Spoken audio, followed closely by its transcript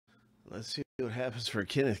Let's see what happens for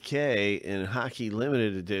Kenneth K in Hockey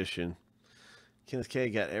Limited Edition. Kenneth K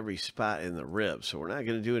got every spot in the rip, so we're not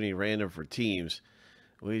going to do any random for teams.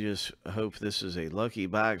 We just hope this is a lucky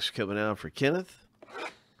box coming out for Kenneth.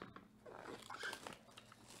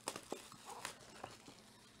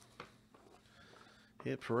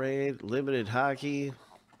 Hit Parade, Limited Hockey.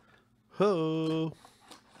 Ho!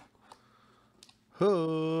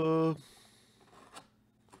 Ho!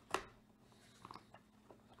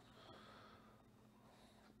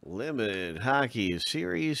 Limited Hockey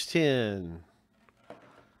Series 10.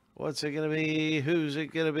 What's it going to be? Who's it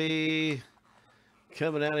going to be?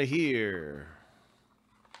 Coming out of here.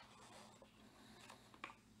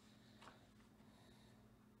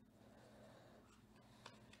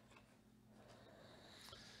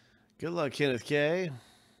 Good luck, Kenneth K.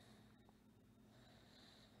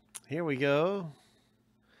 Here we go.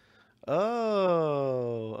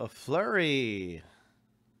 Oh, a Flurry.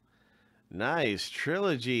 Nice.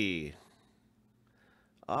 Trilogy.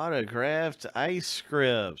 Autographed ice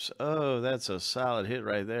scripts. Oh, that's a solid hit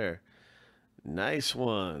right there. Nice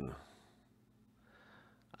one.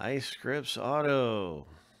 Ice scripts auto.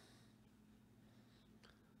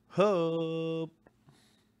 Hope.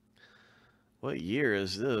 What year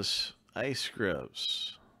is this? Ice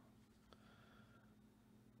scripts.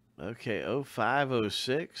 Okay, 05,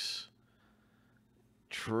 06.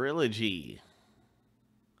 Trilogy.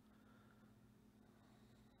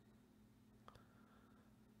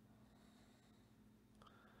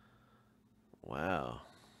 Wow.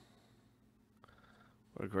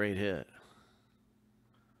 What a great hit.